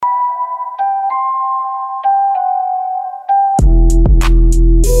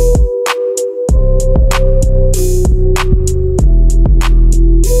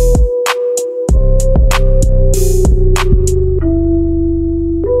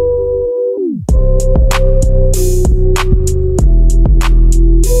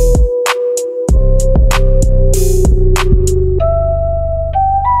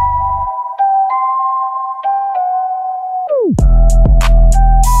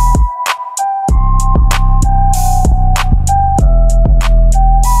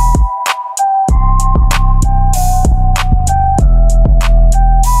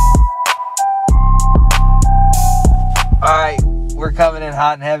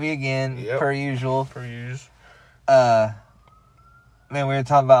heavy again, per usual. Man, we were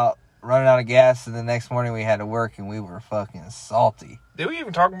talking about running out of gas, and the next morning we had to work, and we were fucking salty. Did we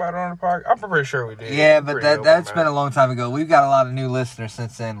even talk about it on the podcast? I'm pretty sure we did. Yeah, but that's been a long time ago. We've got a lot of new listeners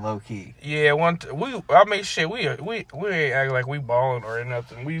since then, low key. Yeah, we ain't acting like we balling or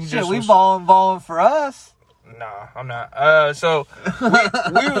nothing. We balling for us. Nah, I'm not. So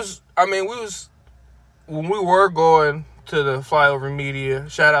we was when we were going to the Flyover Media.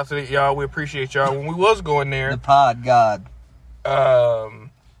 Shout out to y'all. We appreciate y'all. When we was going there, the pod god.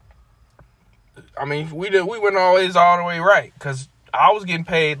 We went always all the way right because I was getting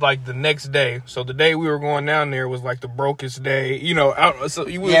paid like the next day. So the day we were going down there was like the brokest day. You know,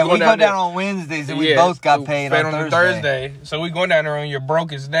 we go down on Wednesdays and we both got paid on Thursday. So we going down there on your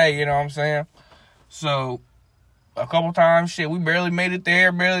brokest day. You know what I'm saying? So a couple times, we barely made it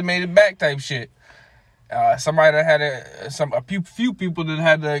there, barely made it back type shit. Somebody that had a few people that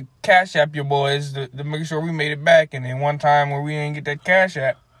had to cash app your boys to make sure we made it back. And then one time where we didn't get that cash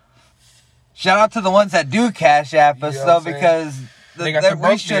app. Shout out to the ones that do cash app us though, because we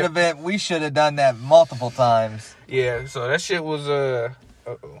should have done that multiple times. Yeah, so that shit was that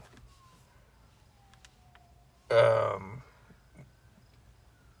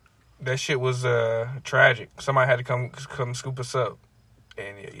shit was tragic. Somebody had to come scoop us up,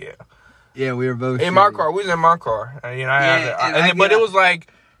 and yeah. Yeah, we were both in my car. We was in my car, and but it was like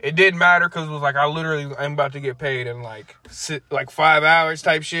it didn't matter because it was like I literally am about to get paid in like 5 hours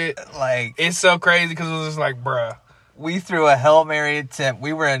type shit. Like it's so crazy because it was just like, bruh. We threw a Hail Mary attempt.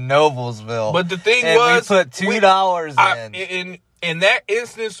 We were in Noblesville, but the thing was, we put $2 in. In that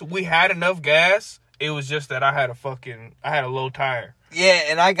instance, we had enough gas. It was just that I had a low tire. Yeah,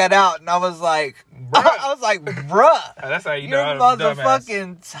 and I got out and I was like, bruh. That's how you know. Your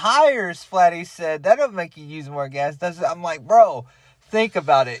motherfucking tires flat. He said, that'll make you use more gas, doesn't it? I'm like, bro, think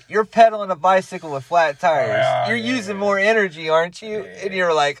about it. You're pedaling a bicycle with flat tires. You're using more energy, aren't you? Yeah. And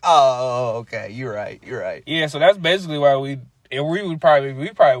you're like, oh, okay, you're right. Yeah, so that's basically why we probably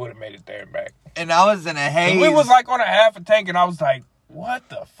would have made it there and back. And I was in a haze. We was like on a half a tank, and I was like, what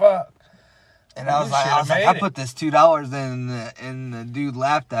the fuck? And I was like, I put this $2 in, and the dude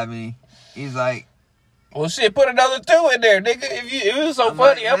laughed at me. He's like, well, shit, put another 2 in there, nigga. If it was so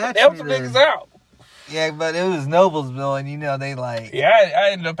funny, help some niggas out. Yeah, but it was Noblesville, and they like. Yeah, I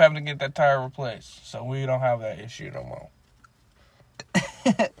ended up having to get that tire replaced, so we don't have that issue no more.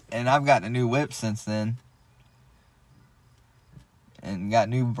 And I've gotten a new whip since then. And got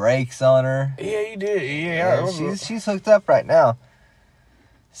new brakes on her. Yeah, you did. Yeah, she's hooked up right now.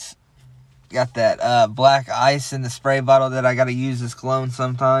 Got that black ice in the spray bottle that I got to use as cologne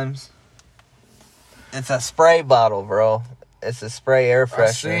sometimes. It's a spray bottle, bro. It's a spray air freshener.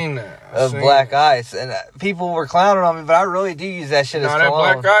 I seen that. Of black ice. And people were clowning on me, but I really do use that shit as cologne.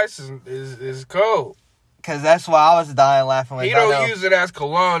 That black ice is cold. Because that's why I was dying laughing. He don't use it as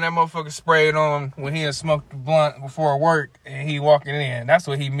cologne. That motherfucker sprayed it on when he had smoked the blunt before work and he walking in. That's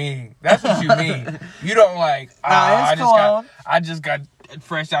what he mean. That's what you mean. You don't like, I just got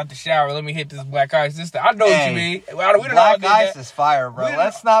fresh out the shower. Let me hit this black ice. I know what you mean. Black ice is fire, bro.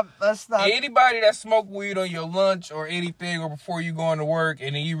 Let's not. Anybody that smoke weed on your lunch or anything or before you going to work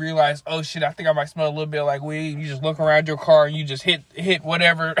and then you realize, oh shit, I think I might smell a little bit like weed. You just look around your car and you just hit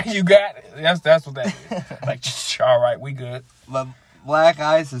whatever you got. That's what that is. Like, all right, we good. But black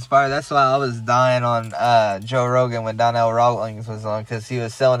ice is fire. That's why I was dying on Joe Rogan when Donnell Rawlings was on, because he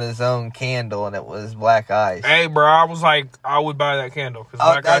was selling his own candle and it was black ice. Hey, bro, I was like, I would buy that candle because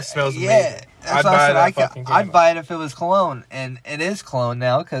black ice smells amazing. Yeah, that's I'd buy it if it was cologne, and it is cologne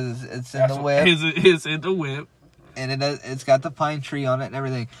now because it's in the whip. It's in the whip, and it's got the pine tree on it and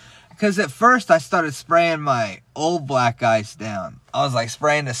everything. Because at first I started spraying my old black ice down. I was like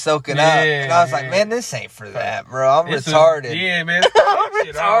spraying to soak it up. And I was like, man, this ain't for that, bro. I'm retarded. Yeah, man. I'm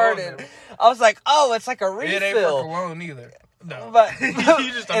retarded. I was like, oh, it's like a refill. It ain't for cologne either. No. But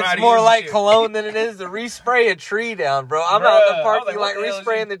it's more like cologne than it is to respray a tree down, bro. I'm out in the parking lot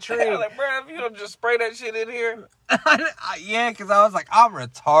respraying the tree. I was like, bro, if you don't just spray that shit in here. Yeah, because I was like, I'm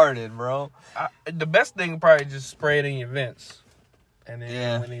retarded, bro. The best thing probably just spray it in your vents. And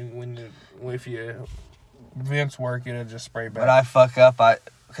then if your vents work, it'll just spray back. But I fuck up,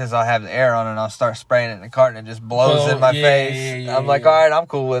 because I'll have the air on and I'll start spraying it in the cart and it just blows in my face. I'm like, all right, I'm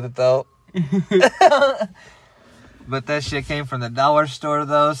cool with it though. But that shit came from the dollar store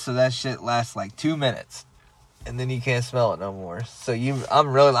though, so that shit lasts like 2 minutes. And then you can't smell it no more. So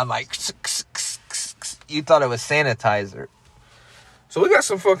I'm like, you thought it was sanitizer. So we got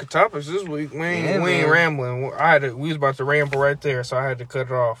some fucking topics this week. We ain't rambling. We was about to ramble right there, so I had to cut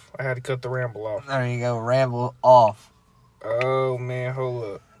it off. I had to cut the ramble off. There you go, ramble off. Oh man,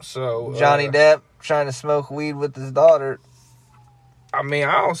 hold up. So Johnny Depp trying to smoke weed with his daughter. I mean,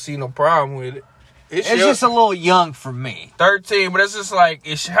 I don't see no problem with it. It's just a little young for me. 13, but it's just like,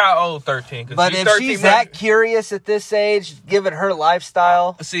 how old 13? But if she's that curious at this age, given her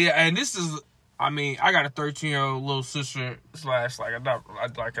lifestyle. See, and this is, I mean, I got a 13-year-old little sister /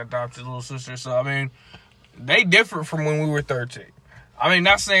 adopted little sister. So, I mean, they differ from when we were 13. I mean,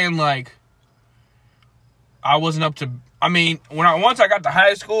 not saying like I wasn't up to, I mean, once I got to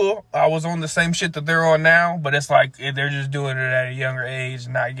high school, I was on the same shit that they're on now, but it's like they're just doing it at a younger age,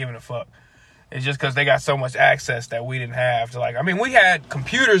 not giving a fuck. It's just because they got so much access that we didn't have to, like, I mean, we had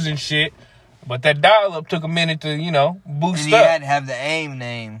computers and shit, but that dial-up took a minute to, boost up. And you had to have the AIM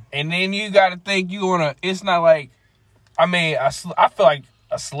name. And then you got to think it's not like, I mean, I feel like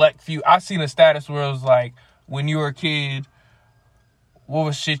a select few, I seen a status where it was like, when you were a kid, what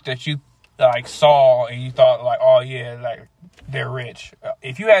was shit that you, like, saw and you thought, like, oh, yeah, like, they're rich.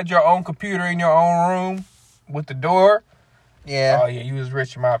 If you had your own computer in your own room with the door, yeah. Oh, yeah, you was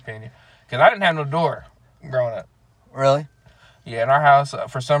rich in my opinion. Because I didn't have no door growing up. Really? Yeah, in our house,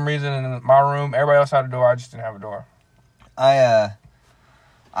 for some reason, in my room, everybody else had a door. I just didn't have a door. I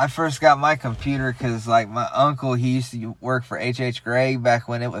first got my computer because, like, my uncle, he used to work for H.H. Gregg back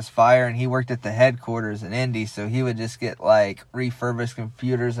when it was fire, and he worked at the headquarters in Indy, so he would just get, like, refurbished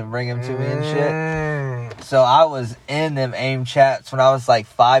computers and bring them to me and shit. So I was in them AIM chats when I was, like,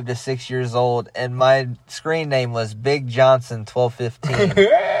 5 to 6 years old, and my screen name was Big Johnson 1215.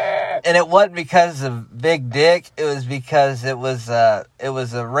 And it wasn't because of Big Dick. It was because it was a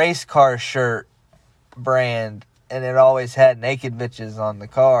race car shirt brand, and it always had naked bitches on the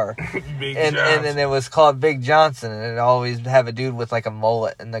car. and then it was called Big Johnson, and it always have a dude with like a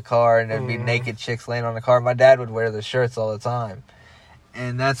mullet in the car, and there'd be naked chicks laying on the car. My dad would wear the shirts all the time,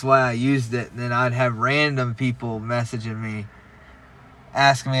 and that's why I used it. And then I'd have random people messaging me,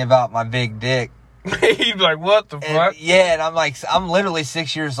 asking me about my big dick. He'd be like, what the fuck? Yeah, and I'm like, I'm literally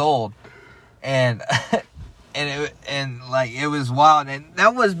 6 years old. And it was wild. And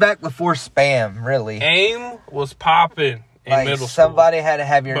that was back before spam, really. AIM was popping in middle school. Somebody had to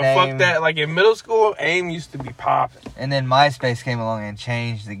have your name. But fuck that. Like, in middle school, AIM used to be popping. And then MySpace came along and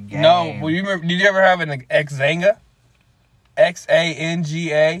changed the game. No, well, you remember, did you ever have an Xanga?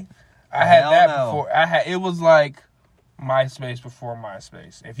 Xanga? I had that before. It was like MySpace before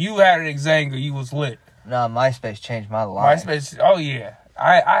MySpace. If you had an Xanga, you was lit. No, MySpace changed my life. MySpace, oh yeah.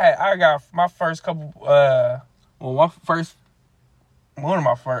 I got my first couple, one of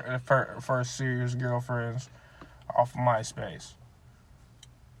my first serious girlfriends off of MySpace.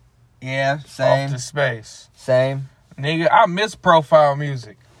 Yeah, same. Off the space. Same. Nigga, I miss profile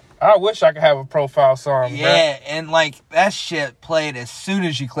music. I wish I could have a profile song. Yeah, and like that shit played as soon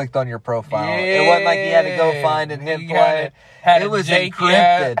as you clicked on your profile. Yeah, it wasn't like you had to go find and hit play. It was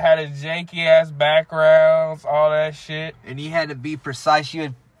encrypted. Had a janky ass backgrounds, all that shit. And you had to be precise. You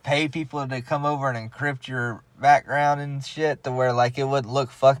would pay people to come over and encrypt your background and shit to where like it wouldn't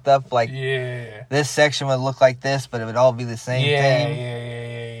look fucked up. Like this section would look like this, but it would all be the same thing.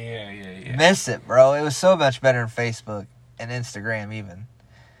 Yeah. Miss it, bro. It was so much better than Facebook and Instagram even.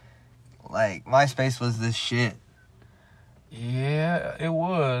 Like, MySpace was this shit. Yeah, it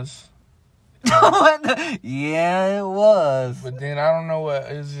was. Yeah, it was. But then I don't know what.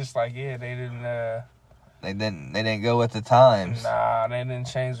 It's just like, yeah, they didn't. They didn't go with the times. Nah, they didn't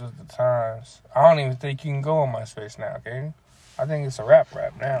change with the times. I don't even think you can go on MySpace now, can you? I think it's a rap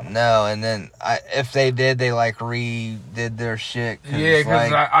now. No, and then if they did, they like redid their shit. Yeah,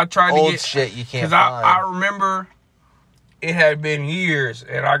 because like, I tried to get shit you can't find. Because I remember. It had been years,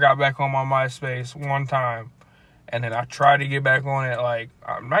 and I got back on my MySpace one time, and then I tried to get back on it, like,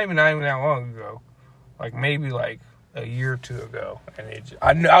 not even that long ago, like, maybe, like, a year or two ago, and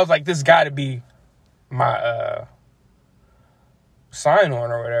I was like, this got to be my,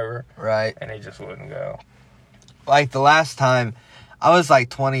 sign-on or whatever. Right. And it just wouldn't go. Like, the last time, I was, like,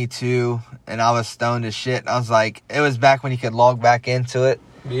 22, and I was stoned as shit, and I was like, it was back when you could log back into it.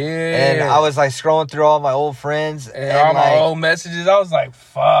 Yeah. And I was like scrolling through all my old friends and all my old messages. I was like,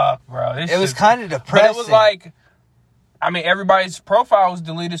 fuck, bro. It was kind of depressing. But it was like, I mean, everybody's profile was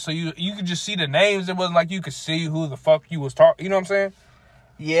deleted, so you could just see the names. It wasn't like you could see who the fuck you was talking. You know what I'm saying?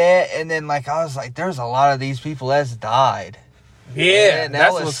 Yeah, and then like I was like, there's a lot of these people that's died. Yeah, and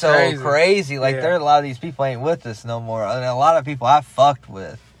that was so crazy. Like, there are a lot of these people ain't with us no more. And a lot of people I fucked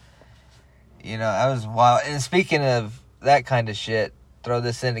with. You know, that was wild. And speaking of that kind of shit, throw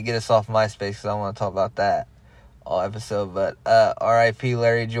this in to get us off MySpace because I want to talk about that. all episode, but R.I.P.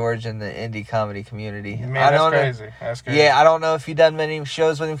 Larry George in the indie comedy community. Man, that's crazy. That's crazy. Yeah, I don't know if you done many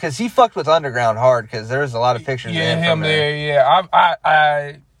shows with him because he fucked with Underground hard because there's a lot of pictures. Yeah, of him from there. Yeah,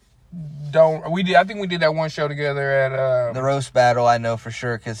 I don't. We did. I think we did that one show together at the roast battle. I know for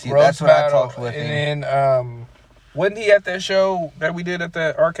sure because that's when I talked with him. And then wasn't he at that show that we did at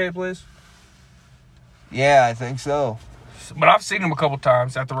the arcade place? Yeah, I think so. But I've seen him a couple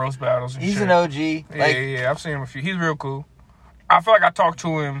times at the roast battles. And He's shit. an OG. Yeah, I've seen him a few. He's real cool. I feel like I talked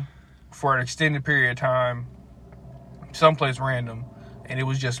to him for an extended period of time, someplace random, and it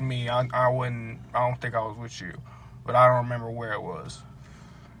was just me. I don't think I was with you, but I don't remember where it was.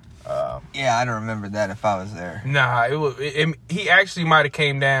 Yeah, I don't remember that if I was there. Nah, he actually might have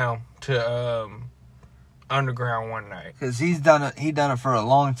came down to Underground one night because he done it for a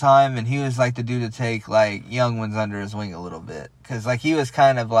long time, and he was like the dude to take like young ones under his wing a little bit because like he was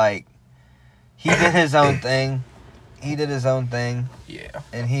kind of like he did his own thing. Yeah,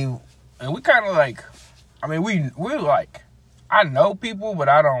 and we kind of like, I mean we like, I know people, but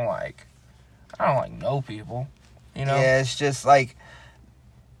I don't like know people, you know. Yeah, it's just like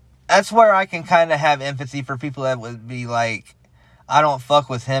that's where I can kind of have empathy for people that would be like, I don't fuck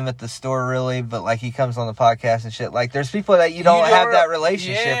with him at the store really, but like he comes on the podcast and shit. Like there's people that you don't have that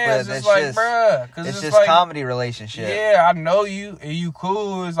relationship with. It's like, just, bruh, it's just like, comedy relationship. Yeah, I know you and you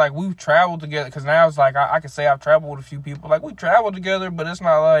cool. It's like we've traveled together because now it's like I can say I've traveled with a few people. Like we traveled together, but it's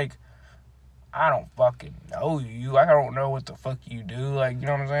not like I don't fucking know you. I don't know what the fuck you do. Like, you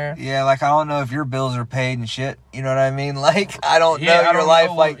know what I'm saying? Yeah, like I don't know if your bills are paid and shit. You know what I mean? Like I don't know your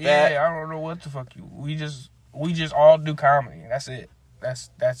life like that. Yeah, I don't know what the fuck you. We just all do comedy. That's it.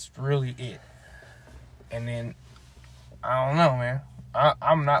 That's really it. And then I don't know, man.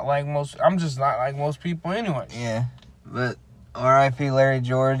 I'm just not like most people anyway. Yeah, but R.I.P. Larry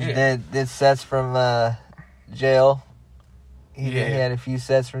George did sets from jail. He had a few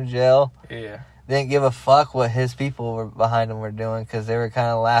sets from jail. Yeah. Didn't give a fuck what his people were behind him were doing because they were kind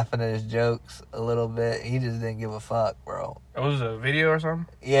of laughing at his jokes a little bit. He just didn't give a fuck, bro. It was a video or something?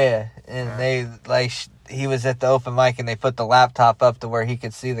 Yeah, and they like he was at the open mic and they put the laptop up to where he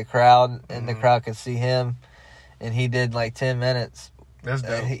could see the crowd and the crowd could see him, and he did like 10 minutes. That's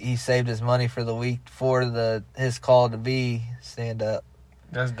dope. He saved his money for the week for his call to be stand up.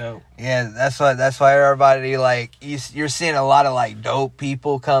 That's dope. Yeah, that's why everybody like you're seeing a lot of like dope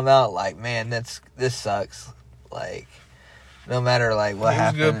people come out like, man, this sucks. Like no matter like what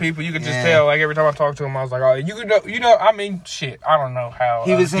happened. He was good people. You could just tell. Like every time I talked to him, I was like, oh, you know. I mean, shit. I don't know how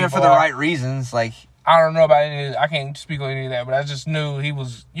he was in it for the right reasons. Like I don't know about any. I can't speak on any of that, but I just knew he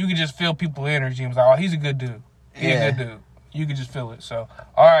was. You could just feel people's energy. I was like, oh, he's a good dude. He's a good dude. You could just feel it. So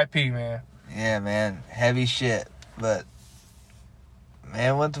R.I.P. man. Yeah, man. Heavy shit, but.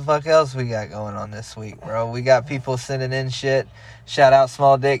 Man, what the fuck else we got going on this week, bro? We got people sending in shit. Shout out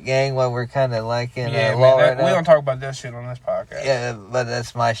Small Dick Gang while we're kind of like in law right now. We don't talk about that shit on this podcast. Yeah, but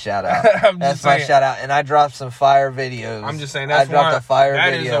that's my shout out. That's my shout out. And I dropped some fire videos. I'm just saying I dropped a fire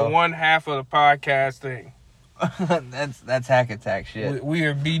video. video. That is a one half of the podcast thing. that's hack attack shit. We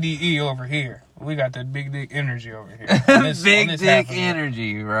are BDE over here. We got that big dick energy over here. Big dick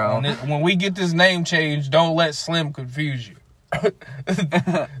energy, bro. When we get this name changed, don't let Slim confuse you.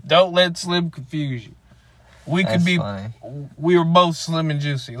 Don't let Slim confuse you. We could be funny. We were both Slim and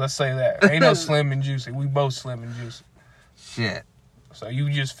Juicy. Let's say that. Ain't no Slim and Juicy. We both Slim and Juicy. Shit. So you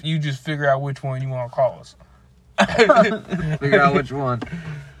just figure out which one you want to call us. Figure out which one.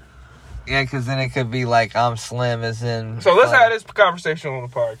 Yeah, because then it could be like I'm Slim as in. So let's have this conversation on the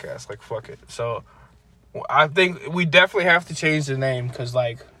podcast. Like fuck it. So I think we definitely have to change the name because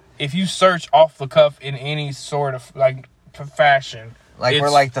like if you search off the cuff in any sort of like fashion, like we're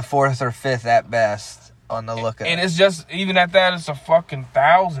like the 4th or 5th at best on the lookup, and it's just even at that, it's a fucking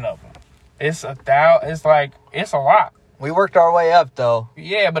 1,000 of them. It's 1,000. It's like it's a lot. We worked our way up though.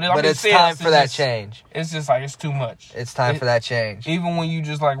 Yeah, but it's time for that change. It's just like it's too much. It's time for that change. Even when you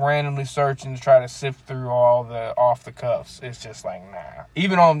just like randomly search and try to sift through all the off the cuffs, it's just like nah.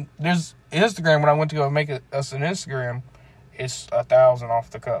 Even on there's Instagram when I went to go make us an Instagram, it's 1,000 off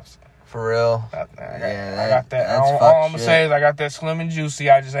the cuffs. For real? I got that. All I'm gonna say is I got that Slim and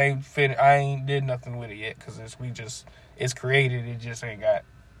Juicy. I just ain't fit. I ain't did nothing with it yet because it's created. It just ain't got.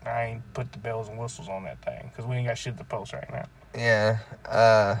 I ain't put the bells and whistles on that thing because we ain't got shit to post right now. Yeah.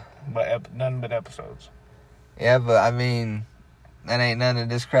 But nothing but episodes. Yeah, but I mean, that ain't none to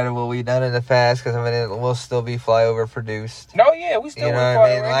discredit what we done in the past because I mean it will still be flyover produced. No, yeah, we still. You know what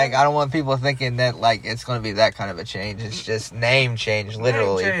I mean? Like I don't want people thinking that like it's gonna be that kind of a change. It's just name change,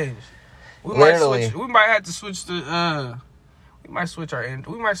 literally. Name change. We might have to switch the. We might switch our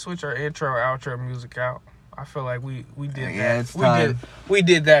intro outro music out. I feel like we did Yeah, that. it's time. We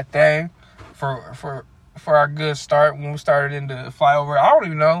did that thing for our good start when we started into flyover. I don't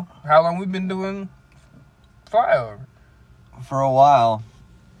even know how long we've been doing flyover. For a while.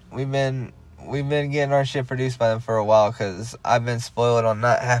 We've been getting our shit produced by them for a while because I've been spoiled on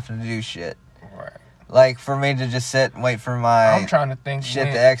not having to do shit. Right. Like, for me to just sit and wait for my I'm trying to think shit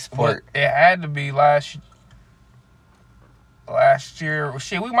to export. It had to be last year.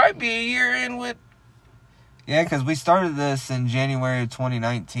 Shit, we might be a year in with. Yeah, because we started this in January of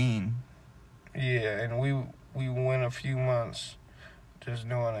 2019. Yeah, and we went a few months just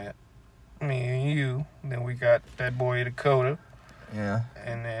doing it. Me and you. Then we got that boy Dakota. Yeah.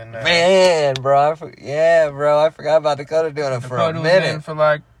 And then man, bro, I forgot about Dakota doing it for a minute. Was in for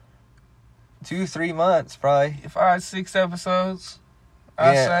like 2-3 months, probably. 5-6 episodes.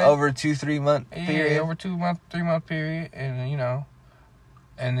 I'd say over 2-3 month period. Yeah, over 3 month period, and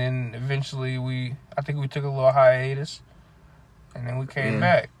and then eventually I think we took a little hiatus, and then we came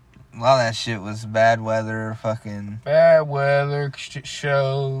back. A lot of that shit was bad weather, fucking bad weather,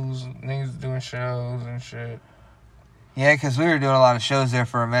 shows, niggas doing shows and shit. Yeah, because we were doing a lot of shows there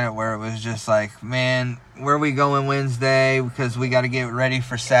for a minute where it was just like, man, where are we going Wednesday? Because we got to get ready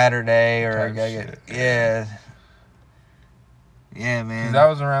for Saturday. Yeah, man. That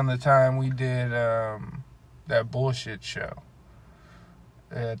was around the time we did that bullshit show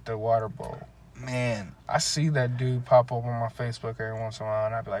at the Water Bowl. Man. I see that dude pop up on my Facebook every once in a while,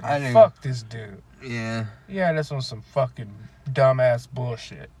 and I'd be like, man, fuck this dude. Yeah. Yeah, that's on some fucking dumbass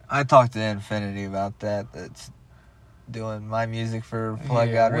bullshit. I talked to Infinity about that. That's doing my music for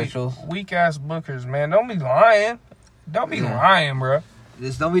Plug God Rituals. Weak ass bookers, man. Don't be lying. Don't be lying, bro.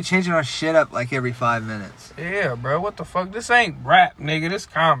 Just don't be changing our shit up like every 5 minutes. Yeah, bro. What the fuck? This ain't rap, nigga. This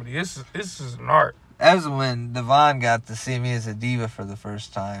comedy. This is an art. That was when Devon got to see me as a diva for the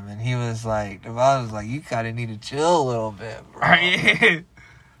first time, and Devon was like, you kind of need to chill a little bit, bro. Yeah.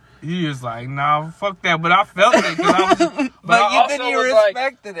 He was like, nah, fuck that. But I felt it. You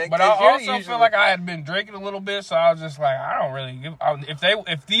respected it. But I also feel like I had been drinking a little bit, so I was just like, I don't really give.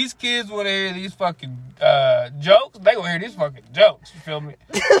 If these kids want to hear these fucking jokes, they will hear these fucking jokes. You feel me?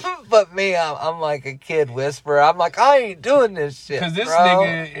 But me, I'm like a kid whisperer. I'm like, I ain't doing this shit. Because this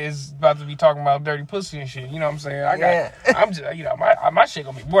nigga is about to be talking about dirty pussy and shit. You know what I'm saying? I'm just, my shit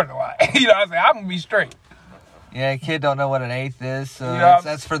gonna be more than a lot. You know what I'm saying? I'm gonna be straight. Yeah, kid don't know what an eighth is, so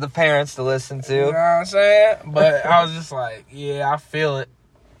that's for the parents to listen to. You know what I'm saying? But I was just like, yeah, I feel it.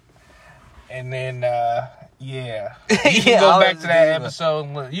 And then, yeah. You can go back to that episode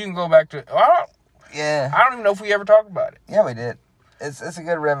and look. You can go back to I don't even know if we ever talked about it. Yeah, we did. It's a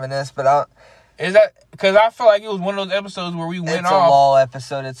good reminisce, but is that because I feel like it was one of those episodes where we went off. It's a LOL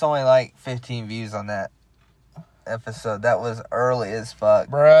episode. It's only like 15 views on that episode. That was early as fuck,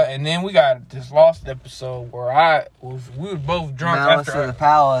 bruh. And then we got this lost episode where we were both drunk Malice after of the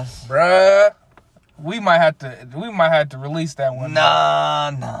Palace, bruh. We might have to release that one.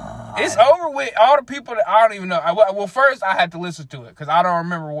 Nah. It's over with. All the people that I don't even know. Well, first I had to listen to it because I don't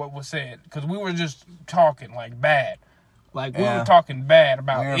remember what was said because we were just talking like bad, we were talking bad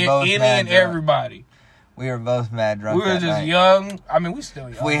about any and everybody. We were both mad drunk. We were just young. I mean, we still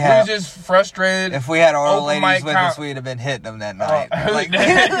young. We were just frustrated. If we had our old ladies with us, we'd have been hitting them that night.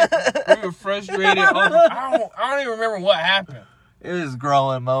 We were frustrated. I don't even remember what happened. It was a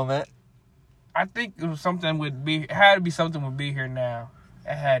growing moment. I think it was it had to be something would be here now.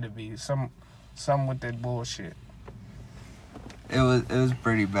 It had to be some with that bullshit. It was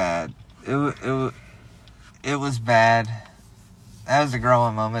pretty bad. It was bad. That was a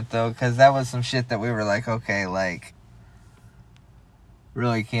growing moment, though, because that was some shit that we were like, okay, like,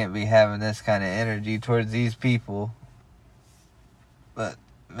 really can't be having this kind of energy towards these people. But,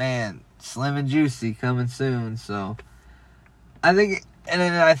 man, Slim and Juicy coming soon, so. I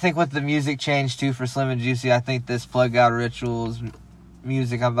think with the music change, too, for Slim and Juicy, I think this Plug Out Rituals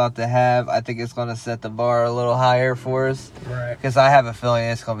music I'm about to have, I think it's going to set the bar a little higher for us. Right. Because I have a feeling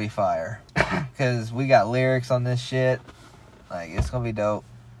it's going to be fire. Because we got lyrics on this shit. Like, it's going to be dope.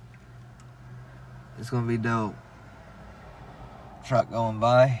 It's going to be dope. Truck going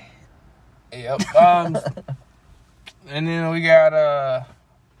by. Yep. And then we got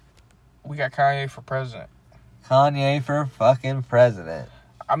Kanye for president. Kanye for fucking president.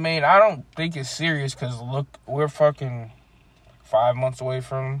 I mean, I don't think it's serious because, look, we're fucking 5 months away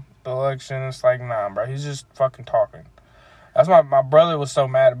from the election. It's like, nah, bro. He's just fucking talking. That's why my brother was so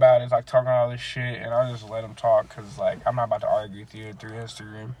mad about it. He's like talking all this shit, and I just let him talk because, like, I'm not about to argue with you through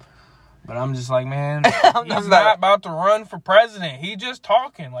Instagram. But I'm just like, man, he's not about to run for president. He just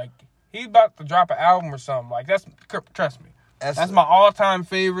talking. Like, he's about to drop an album or something. Like, trust me. That's my all-time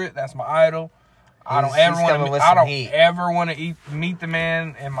favorite. That's my idol. I don't ever want to meet the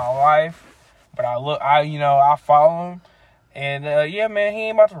man in my life, but I follow him, and yeah, man, he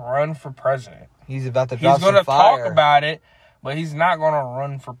ain't about to run for president. He's about to drop some fire. He's gonna talk about it, but he's not gonna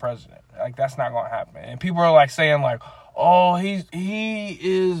run for president. Like, that's not gonna happen. And people are like saying like, oh, he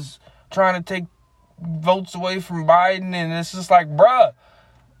is trying to take votes away from Biden, and it's just like, bruh,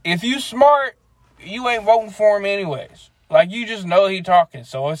 if you smart, you ain't voting for him anyways. Like, you just know he talking.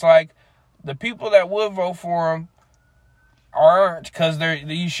 So it's like, the people that would vote for him aren't, because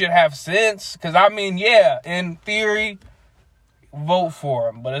you should have sense. Because, I mean, yeah, in theory, vote for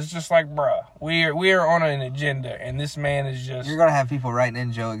him. But it's just like, bruh, we're on an agenda, and this man is just... You're going to have people writing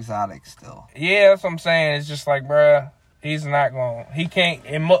in Joe Exotic still. Yeah, that's what I'm saying. It's just like, bruh, he's not going... He can't...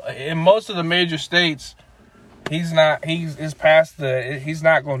 In most of the major states, he's not going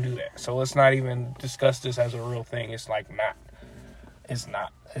to do that. So let's not even discuss this as a real thing. It's like, not. It's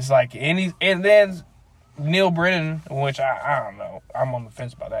not. It's like and then Neil Brennan, which I don't know. I'm on the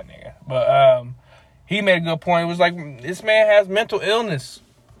fence about that nigga. But he made a good point. It was like, this man has mental illness.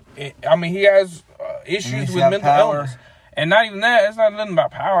 He has issues with mental illness. And not even that. It's not nothing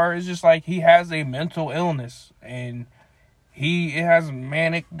about power. It's just like, he has a mental illness. And he has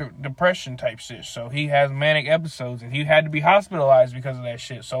manic depression type shit. So he has manic episodes. And he had to be hospitalized because of that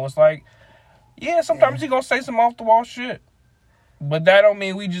shit. So it's like, yeah, sometimes he gonna say some off the wall shit. But that don't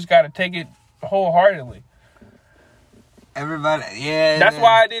mean we just got to take it wholeheartedly. Everybody, yeah. That's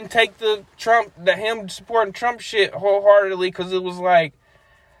why I didn't take him supporting Trump shit wholeheartedly, because it was like,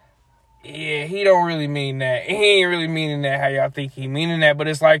 yeah, he don't really mean that. He ain't really meaning that how y'all think he meaning that. But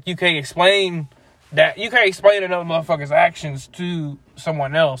it's like, you can't explain that. You can't explain another motherfucker's actions to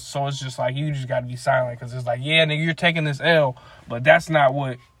someone else. So it's just like, you just got to be silent, because it's like, yeah, nigga, you're taking this L, but that's not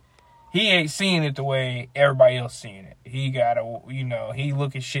what... He ain't seeing it the way everybody else seeing it. He gotta, he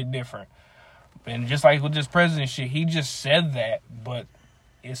look at shit different. And just like with this president shit, he just said that, but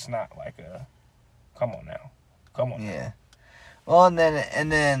it's not like come on now. Yeah. Well, and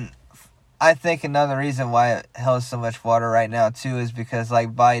then I think another reason why it holds so much water right now too is because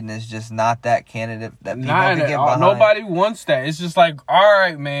like Biden is just not that candidate that people can get behind. Nobody wants that. It's just like, all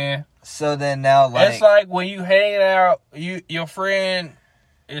right, man. So then now, like, it's like when you hang out, your friend.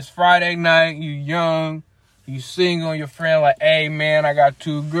 It's Friday night, you young, you single, your friend like, hey, man, I got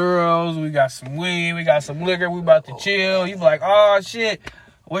 2 girls, we got some weed, we got some liquor, we about to chill. You be like, oh, shit,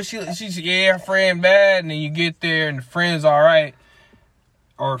 she's, yeah, her friend bad, and then you get there, and the friend's all right.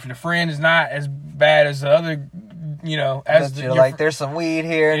 Or if the friend is not as bad as the other, like, there's some weed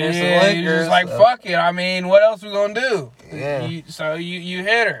here, and there's some liquor. You're just like, fuck it, I mean, what else we gonna do? Yeah. So you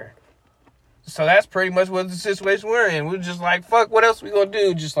hit her. So that's pretty much what the situation we're in. We're just like, fuck, what else we gonna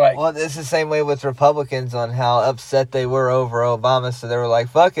do? Just like... Well, it's the same way with Republicans on how upset they were over Obama. So they were like,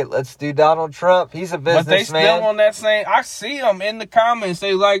 fuck it, let's do Donald Trump. He's a businessman. But they still on that same... I see them in the comments.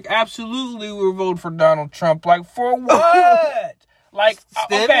 They like, absolutely, we're voting for Donald Trump. Like, for what? Like,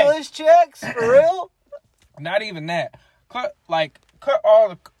 stimulus checks? For real? Not even that. Cut all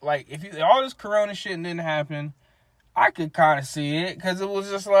the... Like, if all this corona shit didn't happen... I could kind of see it, because it was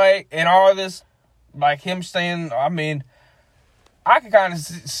just like, and all this, like him saying, I mean, I could kind of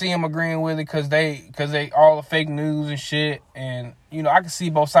see him agreeing with it, because they all the fake news and shit, and, I could see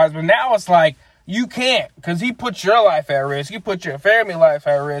both sides, but now it's like, you can't, because he put your life at risk, you put your family life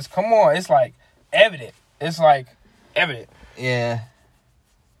at risk, come on, it's like, evident, Yeah.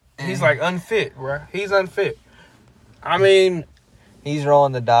 He's like unfit, bro, he's unfit, I mean. He's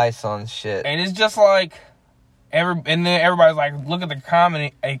rolling the dice on shit. And it's just like, and then everybody's like, look at the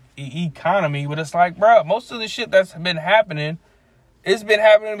economy, but it's like, bro, most of the shit that's been happening, it's been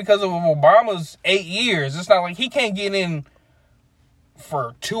happening because of Obama's 8 years. It's not like he can't get in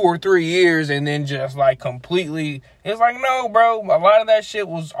for 2 or 3 years and then just like completely. It's like, no, bro, a lot of that shit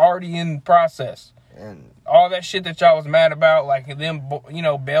was already in process. And all that shit that y'all was mad about, like them,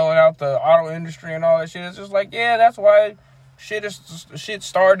 bailing out the auto industry and all that shit. It's just like, yeah, that's why shit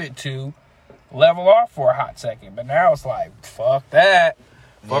started to level off for a hot second, but now it's like, fuck that,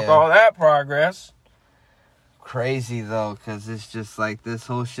 fuck all that progress. Crazy though, because it's just like, this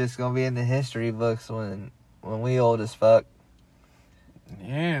whole shit's gonna be in the history books when we old as fuck.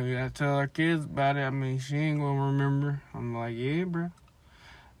 Yeah, we gotta tell our kids about it. I mean, she ain't gonna remember. I'm like, yeah, bro,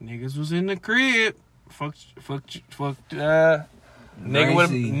 niggas was in the crib. Nigga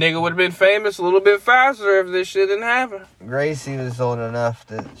would have been famous a little bit faster if this shit didn't happen. Gracie was old enough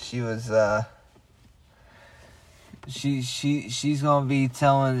that she was she's gonna be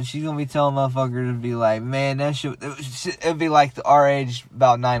telling motherfuckers to be like, man, that shit, it'd be like our age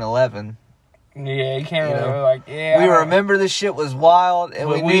about 9/11. Yeah, you can't You really know? like. Yeah, We remember the shit was wild, and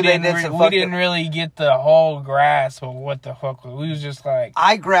we knew they did some we didn't really get the whole grasp of what the fuck. We was just like,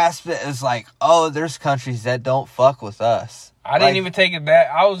 I grasped it as like, oh, there's countries that don't fuck with us. I didn't even take it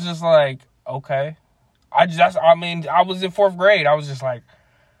that. I was just like, okay. I was in 4th grade. I was just like,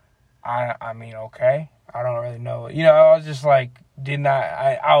 I mean, okay. I don't really know. You know, I was just like,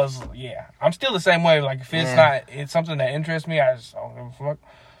 I'm still the same way. Like, if it's something that interests me, I just don't give a fuck.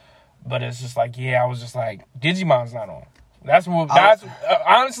 But it's just like, I was just like, Digimon's not on.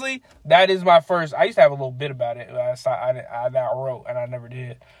 Honestly, that is my first. I used to have a little bit about it. I wrote, and I never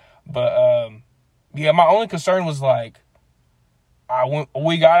did. But, my only concern was like,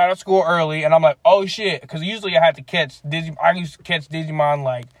 we got out of school early, and I'm like, oh shit, because usually I had to catch I used to catch Digimon,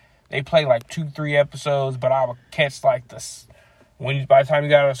 like, they play like 2-3 episodes, but I would catch like by the time you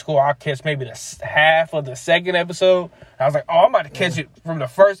got out of school, I'll catch maybe the half of the second episode. And I was like, oh, I'm about to catch it from the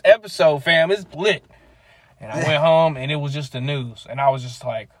first episode, fam. It's lit. And I went home, and it was just the news. And I was just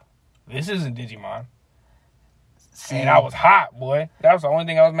like, this isn't Digimon. See? And I was hot, boy. That was the only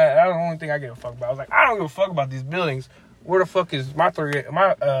thing I was mad at. That was the only thing I gave a fuck about. I was like, I don't give a fuck about these buildings. Where the fuck is my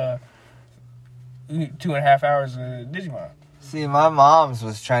 2.5 hours of Digimon? See, my mom's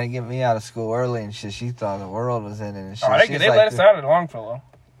was trying to get me out of school early and shit. She thought the world was in it and shit. Oh, they let us out at Longfellow.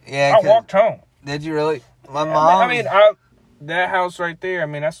 Yeah, I walked home. Did you really? My mom. That house right there. I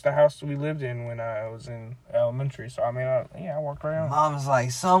mean, that's the house we lived in when I was in elementary. So I walked right home. Mom's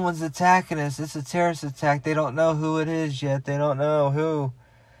like, someone's attacking us. It's a terrorist attack. They don't know who it is yet. They don't know who.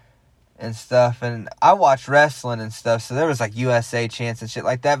 And stuff, and I watched wrestling and stuff, so there was like USA chants and shit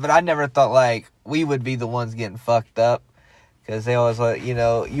like that, but I never thought like we would be the ones getting fucked up, because they always like,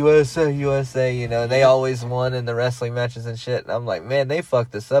 USA, they always won in the wrestling matches and shit, and I'm like, man, they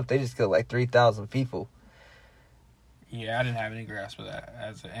fucked us up. They just killed like 3,000 people. Yeah, I didn't have any grasp of that.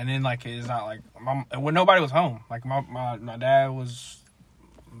 And then like, it's not like when nobody was home, like my dad was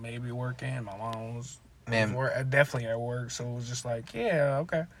maybe working, my mom was definitely at work, so it was just like, yeah,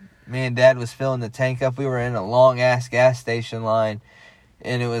 okay. Me and Dad was filling the tank up. We were in a long-ass gas station line,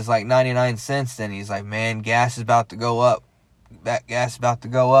 and it was like 99 cents. Then he's like, man, gas is about to go up. That gas is about to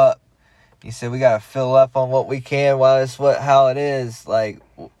go up. He said, we got to fill up on what we can while it's how it is. Like,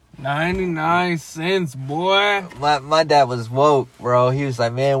 99 cents, boy. My dad was woke, bro. He was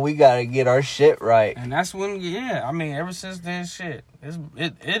like, man, we got to get our shit right. And that's when, ever since then, shit.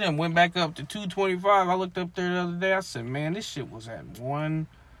 It done went back up to $2.25. I looked up there the other day. I said, man, this shit was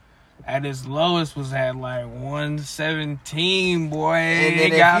at its lowest was at like 117, boy. And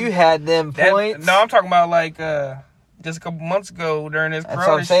then if you had them points. I'm talking about like just a couple months ago during this. That's what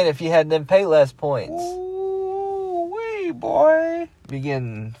I'm saying. If you had them pay less points. Ooh, wee, boy. Be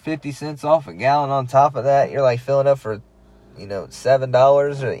getting 50 cents off a gallon on top of that. You're like filling up for,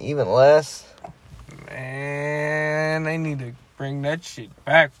 $7 or even less. Man, they need to bring that shit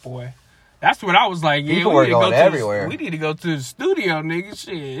back, boy. That's what I was like. Yeah, people were going everywhere. We need to go to the studio, nigga.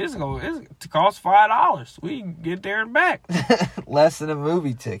 Shit, it's to cost $5. We can get there and back. Less than a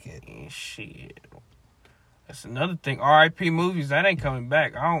movie ticket. Shit. That's another thing. R.I.P. movies, that ain't coming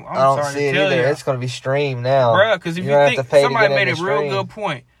back. I'm don't sorry see to it tell either. you. It's going to be streamed now. Bruh, because if you think somebody made a real good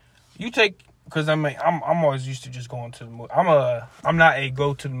point. You take, because I'm always used to just going to the movie. I'm not a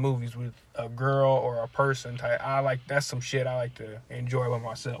go to the movies with a girl or a person type. That's some shit I like to enjoy by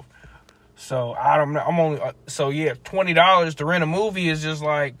myself. So $20 to rent a movie is just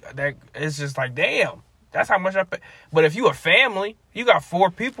like that. It's just like, damn, that's how much I pay. But if you a family, you got 4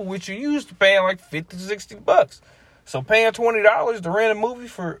 people with you used to paying like $50-$60. So paying $20 to rent a movie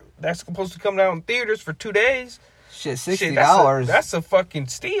that's supposed to come down in theaters for 2 days. Shit, $60. That's a fucking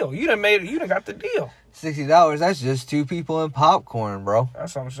steal. You done got the deal. $60. That's just 2 people and popcorn, bro.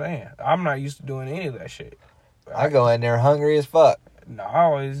 That's what I'm saying. I'm not used to doing any of that shit. I go in there hungry as fuck. No, I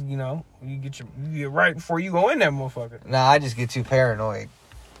always, you get right before you go in that motherfucker. Nah, I just get too paranoid.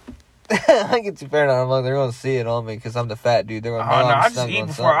 I get too paranoid. I'm like, they're gonna see it on me because I'm the fat dude. They're gonna know I'm I just snuggling eat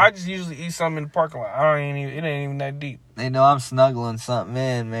before. something. I just usually eat something in the parking lot. It ain't even that deep. They know I'm snuggling something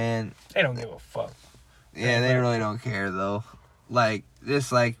in, man. They don't give a fuck. Yeah, they really don't care though. Like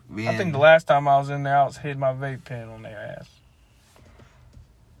this, like being. I think the last time I was in there, I was hitting my vape pen on their ass.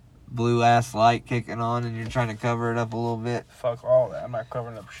 Blue ass light kicking on, and you're trying to cover it up a little bit. Fuck all that. I'm not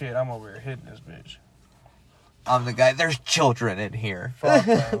covering up shit. I'm over here hitting this bitch. I'm the guy. There's children in here. Fuck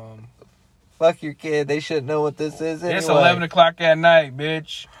Fuck your kid. They shouldn't know what this is anyway. It's 11 o'clock at night,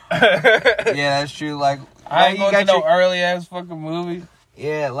 bitch. Yeah, that's true. Like, I ain't going to no early ass fucking movie.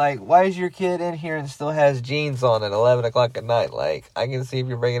 Yeah, like, why is your kid in here and still has jeans on at 11 o'clock at night? Like, I can see if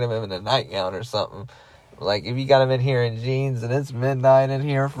you're bringing him in a nightgown or something. Like, if you got them in here in jeans and it's midnight in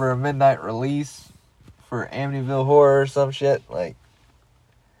here for a midnight release for Amityville Horror or some shit, like,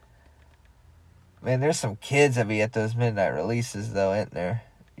 man, there's some kids that be at those midnight releases, though, ain't there?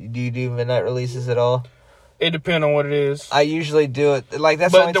 Do you do midnight releases at all? It depends on what it is. I usually do it. Like,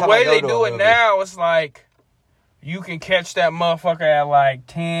 that's but the way they do it now, it's like, you can catch that motherfucker at like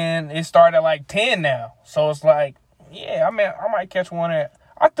 10. It started at like 10 now. So it's like, yeah, I mean, I might catch one at,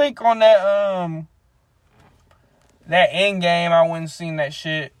 I think on that, that end game, I went and seen that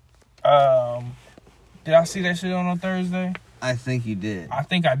shit. Did I see that shit on a Thursday? I think you did. I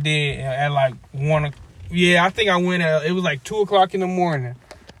think I did at like 1. Yeah, I think I went at, it was like 2 o'clock in the morning.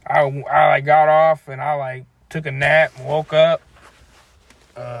 I like got off and I like took a nap, woke up,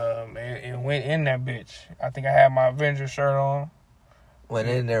 and went in that bitch. I think I had my Avengers shirt on. Went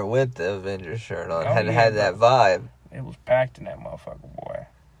in there with the Avengers shirt on. Oh, had that vibe. It was packed in that motherfucker, boy.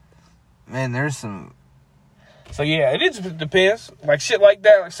 Man, there's some... So yeah, it just depends. Like shit like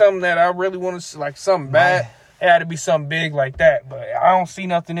that, like something that I really want to see, like something bad. It had to be something big like that. But I don't see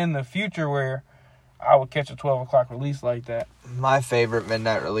nothing in the future where I would catch a 12 o'clock release like that. My favorite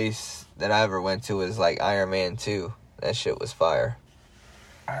midnight release that I ever went to was like Iron Man 2. That shit was fire.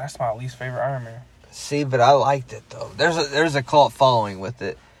 That's my least favorite Iron Man. See, but I liked it though. There's a cult following with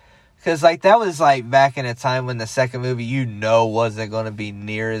it. Cause like that was like back in a time when the second movie wasn't going to be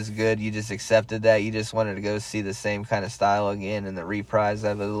near as good. You just accepted that. You just wanted to go see the same kind of style again and the reprise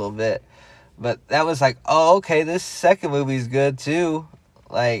of it a little bit. But that was like, oh, okay, this second movie's good too.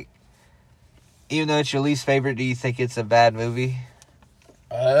 Like, even though it's your least favorite, do you think it's a bad movie?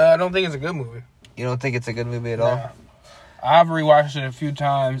 I don't think it's a good movie. You don't think it's a good movie at all? I've rewatched it a few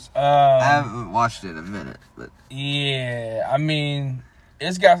times. I haven't watched it in a minute, but yeah, I mean,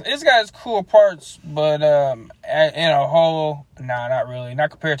 it's got its cool parts, but in a whole, not really. Not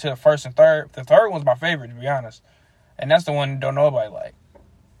compared to the first and third. The third one's my favorite, to be honest, and that's the one don't nobody like.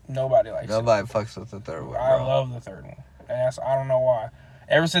 Nobody likes. Nobody fucks with the third one. I love the third one. And I don't know why.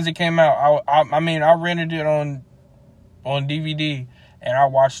 Ever since it came out, I mean, I rented it on DVD, and I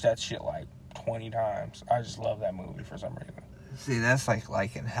watched that shit like 20 times. I just love that movie for some reason. See, that's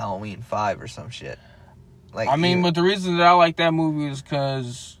like in Halloween 5 or some shit. Like, I mean, but the reason that I like that movie is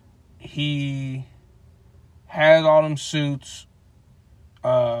because he has all them suits.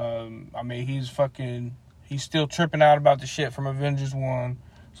 I mean, he's still tripping out about the shit from Avengers 1.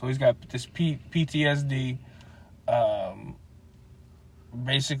 So he's got this PTSD.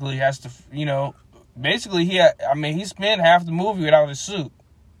 Basically has to, he spent half the movie without his suit.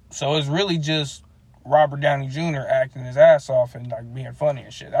 So it's really just Robert Downey Jr. acting his ass off and like being funny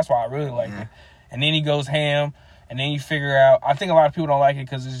and shit. That's why I really like it. And then he goes ham, and then you figure out, I think a lot of people don't like it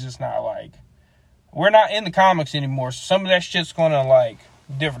because it's just not like, we're not in the comics anymore. So some of that shit's going to like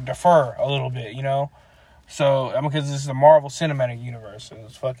defer a little bit, So, because this is the Marvel Cinematic Universe, and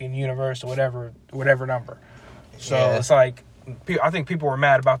it's fucking universe or whatever number. So it's like, I think people were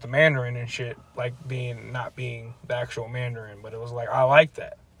mad about the Mandarin and shit, like not being the actual Mandarin, but it was like, I like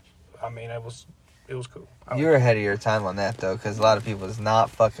that. I mean, it was cool. You were ahead of your time on that though, because a lot of people was not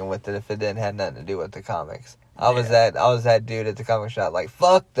fucking with it if it didn't have nothing to do with the comics. I was that dude at the comic shop, like,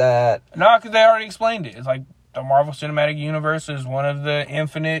 fuck that. No, because they already explained it. It's like the Marvel Cinematic Universe is one of the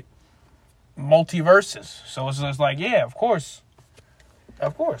infinite multiverses. So it's just like, yeah, of course.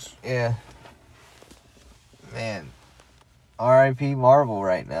 Yeah. Man, R.I.P. Marvel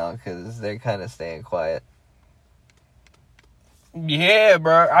right now, because they're kind of staying quiet. Yeah,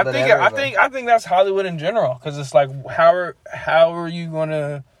 bro. I think that's Hollywood in general, because it's like, how are you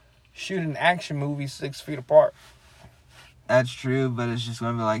gonna shoot an action movie 6 feet apart? That's true, but it's just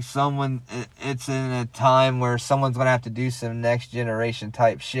gonna be like it's in a time where someone's gonna have to do some next generation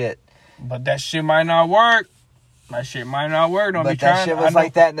type shit. But that shit might not work. Don't be trying. But that shit was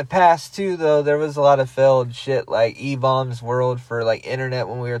like that in the past too, though. There was a lot of failed shit, like E-Bombs World for like internet,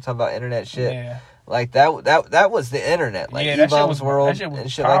 when we were talking about internet shit. Yeah. Like that was the internet, like E-Bombs World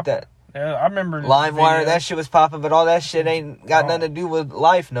and shit like that. Yeah, I remember LimeWire, that shit was popping, but all that shit ain't got nothing to do with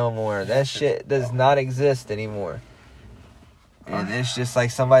life no more. That shit does not exist anymore. And it's just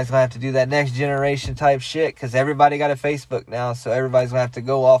like somebody's gonna have to do that next generation type shit, because everybody got a Facebook now, so everybody's gonna have to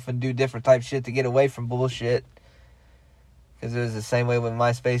go off and do different type shit to get away from bullshit. Because it was the same way with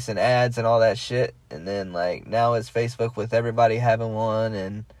MySpace and ads and all that shit. And then, like, now it's Facebook with everybody having one.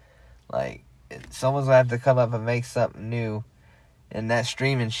 And, like, someone's going to have to come up and make something new. And that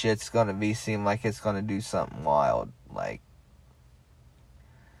streaming shit's going to seem like it's going to do something wild. Like,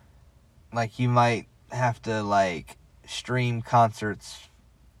 you might have to, like, stream concerts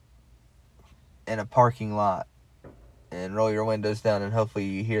in a parking lot and roll your windows down and hopefully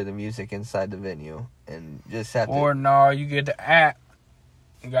you hear the music inside the venue. and just have Or no, you get the app.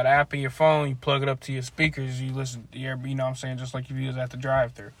 You got an app in your phone. You plug it up to your speakers. You listen. You know what I'm saying? Just like you use at the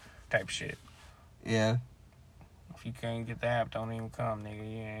drive-thru type shit. Yeah. If you can't get the app, don't even come, nigga.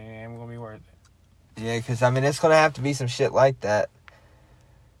 You ain't gonna be worth it. Yeah, because, I mean, it's going to have to be some shit like that.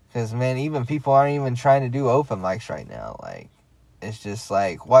 Because, man, even people aren't even trying to do open mics right now. Like, it's just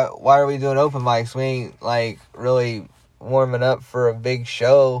like, why are we doing open mics? We ain't, like, really warming up for a big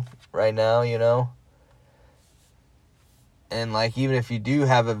show right now, you know? And, like, even if you do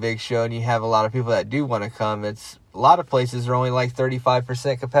have a big show and you have a lot of people that do want to come, it's a lot of places are only, like,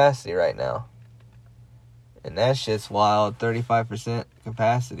 35% capacity right now. And that shit's wild, 35%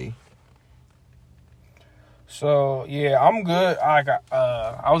 capacity. So, yeah, I'm good.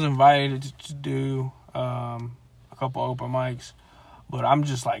 I was invited to do a couple open mics, but I'm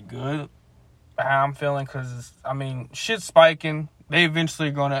just, like, good how I'm feeling because, I mean, shit's spiking. They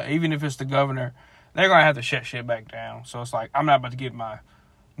eventually going to, even if it's the governor, they're going to have to shut shit back down. So, it's like, I'm not about to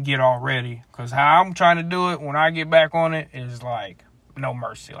get all ready because how I'm trying to do it when I get back on it is, like, no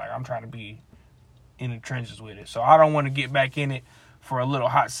mercy. Like, I'm trying to be in the trenches with it. So I don't want to get back in it for a little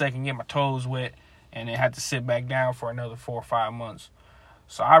hot second, get my toes wet, and then have to sit back down for another 4 or 5 months.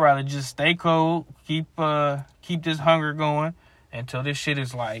 So I'd rather just stay cold, keep this hunger going until this shit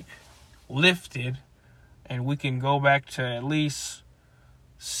is like lifted and we can go back to at least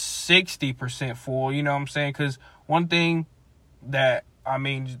 60% full, you know what I'm saying? Because one thing that, I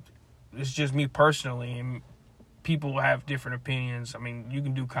mean, it's just me personally, and people have different opinions. I mean, you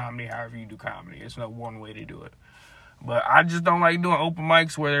can do comedy however you do comedy. It's no one way to do it. But I just don't like doing open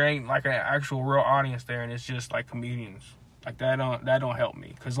mics where there ain't like an actual real audience there and it's just like comedians. Like that don't help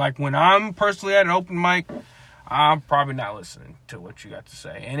me. Cause like when I'm personally at an open mic, I'm probably not listening to what you got to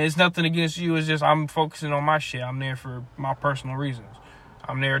say. And it's nothing against you. It's just I'm focusing on my shit. I'm there for my personal reasons.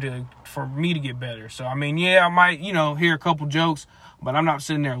 I'm there for me to get better. So I mean, yeah, I might hear a couple jokes, but I'm not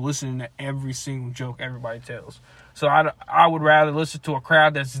sitting there listening to every single joke everybody tells. So I would rather listen to a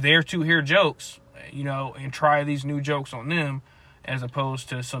crowd that's there to hear jokes, and try these new jokes on them, as opposed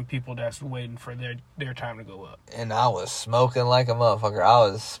to some people that's waiting for their time to go up. And I was smoking like a motherfucker. I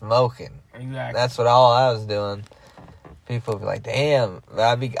was smoking. Exactly. That's what all I was doing. People be like, damn.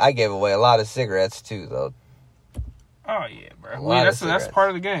 I gave away a lot of cigarettes, too, though. Oh, yeah, bro. That's part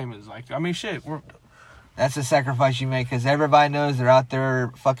of the game. Is like, I mean, shit. That's a sacrifice you make, because everybody knows they're out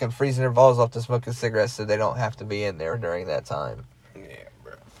there fucking freezing their balls off to smoking cigarettes, so they don't have to be in there during that time. Yeah,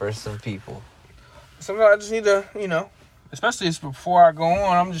 bro. For some people. Sometimes I just need to, especially before I go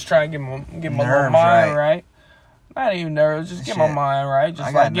on, I'm just trying to get my little mind right. Not even nerves, just get my mind right.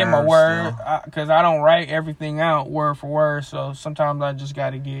 Just like get my word, because I don't write everything out word for word. So sometimes I just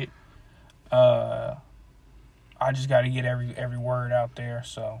got to get, every word out there.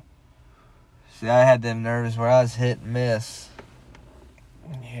 So. See, I had them nerves where I was hit and miss.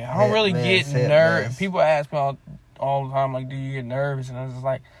 Yeah, I don't really get nervous. People ask me all the time, like, do you get nervous? And I was just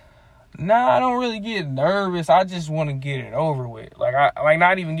like, nah, I don't really get nervous. I just want to get it over with. Like,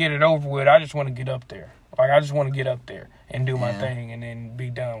 not even get it over with. I just want to get up there. Like, I just want to get up there and do my thing and then be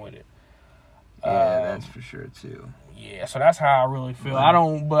done with it. Yeah, that's for sure, too. Yeah, so that's how I really feel.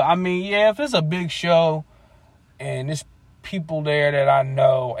 But I mean, yeah, if it's a big show and there's people there that I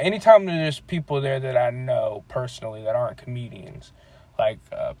know, anytime there's people there that I know personally that aren't comedians, like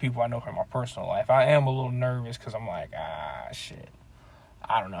people I know from my personal life, I am a little nervous because I'm like, shit.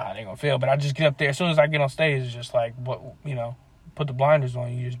 I don't know how they're going to feel, but I just get up there. As soon as I get on stage, it's just like, put the blinders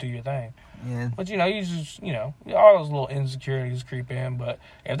on, you just do your thing. Yeah. But, you just, all those little insecurities creep in. But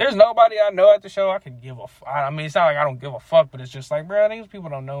if there's nobody I know at the show, I can give a fuck. I mean, it's not like I don't give a fuck, but it's just like, bro, these people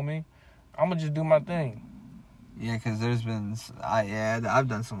don't know me. I'm going to just do my thing. Yeah, because there's been, I've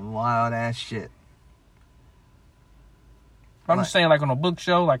done some wild-ass shit. I'm just saying, like, on a book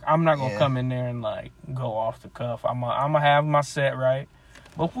show, like, I'm not going to come in there and, like, go off the cuff. I'm going to have my set right.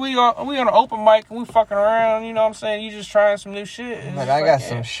 But if we on an open mic and we fucking around, you know what I'm saying? You just trying some new shit. But I got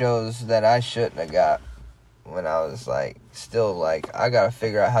some shows that I shouldn't have got when I was, like, still, like, I got to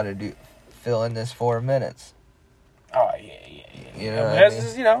figure out how to fill in this 4 minutes. Oh, yeah. You know that's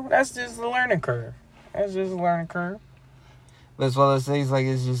just, that's just the learning curve. That's just a learning curve. But it's one of those things, like,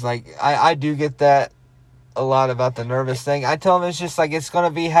 it's just, like, I do get that a lot about the nervous thing. I tell them it's just, like, it's going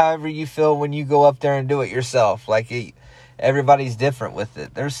to be however you feel when you go up there and do it yourself. Like, everybody's different with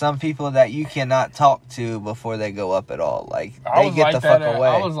it. There's some people that you cannot talk to before they go up at all. Like, they get the fuck away.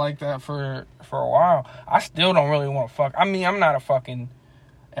 I was like that for a while. I still don't really want to fuck. I mean, I'm not a fucking...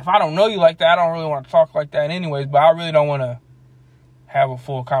 If I don't know you like that, I don't really want to talk like that anyways, but I really don't want to have a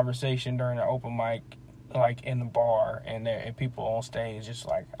full conversation during an open mic, like, in the bar, and people on stage, just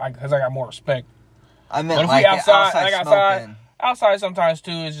like... Because I got more respect I meant But if like we outside smoking. outside sometimes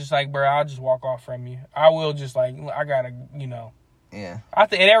too, it's just like, bro, I'll just walk off from you. I will just like, I gotta, Yeah. I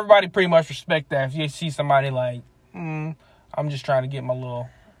think, and everybody pretty much respect that. If you see somebody like, I'm just trying to get my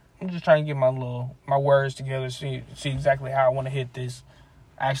words together, see exactly how I want to hit this.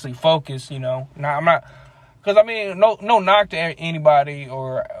 Actually focus, Now I'm not, because I mean, no knock to anybody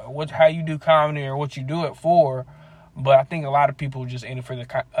or how you do comedy or what you do it for, but I think a lot of people just in it for the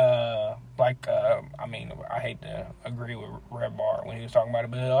I mean, I hate to agree with Red Bar when he was talking about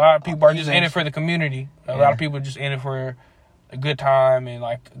it, but a lot of people are just in it for the community. A lot of people are just in it for a good time and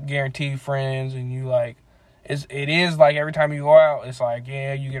like guaranteed friends, and you like. It is like every time you go out, it's like,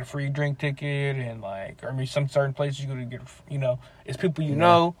 yeah, you get a free drink ticket, and like, or maybe some certain places you go to get, it's people you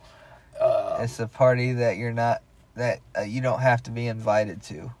know. It's a party that you don't have to be invited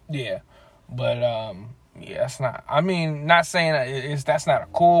to. Yeah, but that's not. I mean, not saying that's not a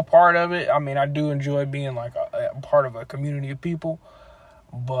cool part of it. I mean, I do enjoy being like a part of a community of people,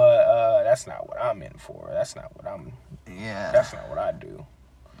 but that's not what I'm in for. That's not what I'm. Yeah. That's not what I do.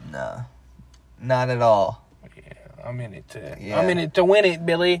 No, not at all. I'm in it to win it,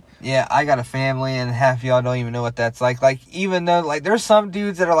 Billy. Yeah, I got a family, and half of y'all don't even know what that's like. Like, even though, like, there's some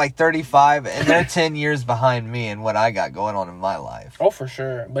dudes that are, like, 35, and they're 10 years behind me and what I got going on in my life. Oh, for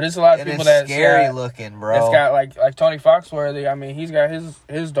sure. But it's a lot of people that's scary looking, bro. It's got, like Tony Foxworthy. I mean, he's got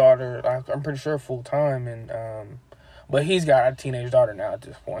his daughter, I'm pretty sure, full-time, and but he's got a teenage daughter now at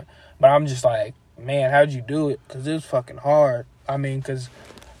this point. But I'm just like, man, how'd you do it? Because it was fucking hard. I mean,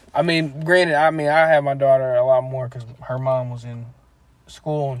 granted, I have my daughter a lot more because her mom was in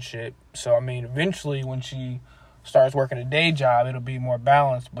school and shit. So, I mean, eventually when she starts working a day job, it'll be more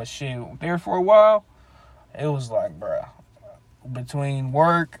balanced. But shit, there for a while, it was like, bruh, between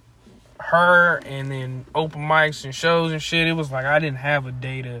work, her, and then open mics and shows and shit, it was like I didn't have a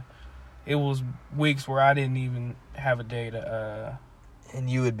day to, it was weeks where I didn't even have a day to, and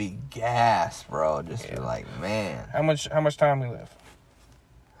you would be gassed, bro. Just be like, man. How much time we left?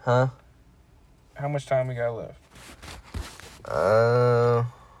 Huh? How much time we got left?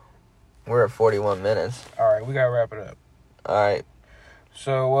 We're at 41 minutes. All right, we gotta wrap it up. All right.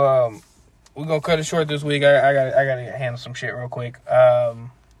 So, we're gonna cut it short this week. I gotta handle some shit real quick.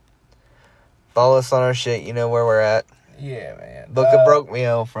 Follow us on our shit. You know where we're at. Yeah, man. Book a broke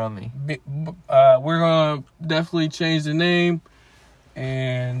meal from me. We're gonna definitely change the name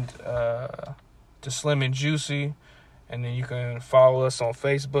and to Slim and Juicy. And then you can follow us on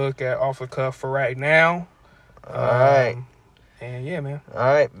Facebook at Off the Cuff for right now. All right. And yeah, man. All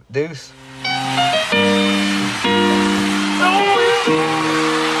right. Deuce.